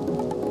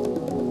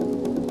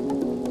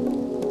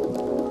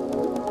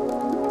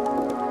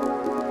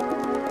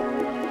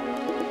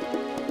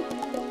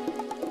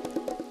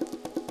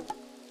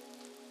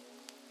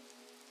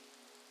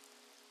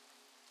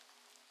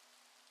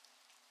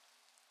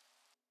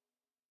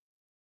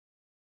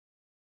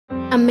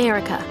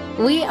 America.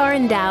 We are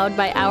endowed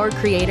by our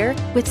Creator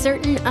with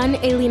certain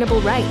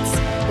unalienable rights: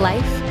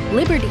 life,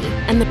 liberty,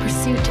 and the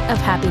pursuit of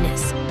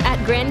happiness.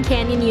 At Grand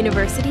Canyon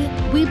University,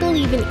 we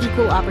believe in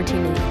equal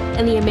opportunity,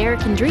 and the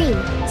American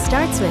dream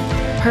starts with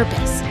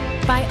purpose.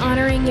 By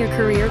honoring your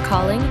career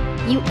calling,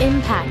 you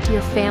impact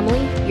your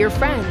family, your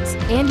friends,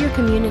 and your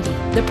community.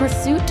 The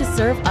pursuit to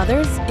serve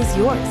others is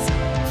yours.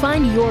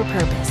 Find your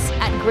purpose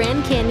at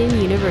Grand Canyon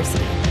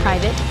University.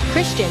 Private,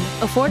 Christian,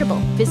 affordable.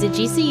 Visit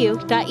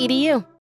gcu.edu.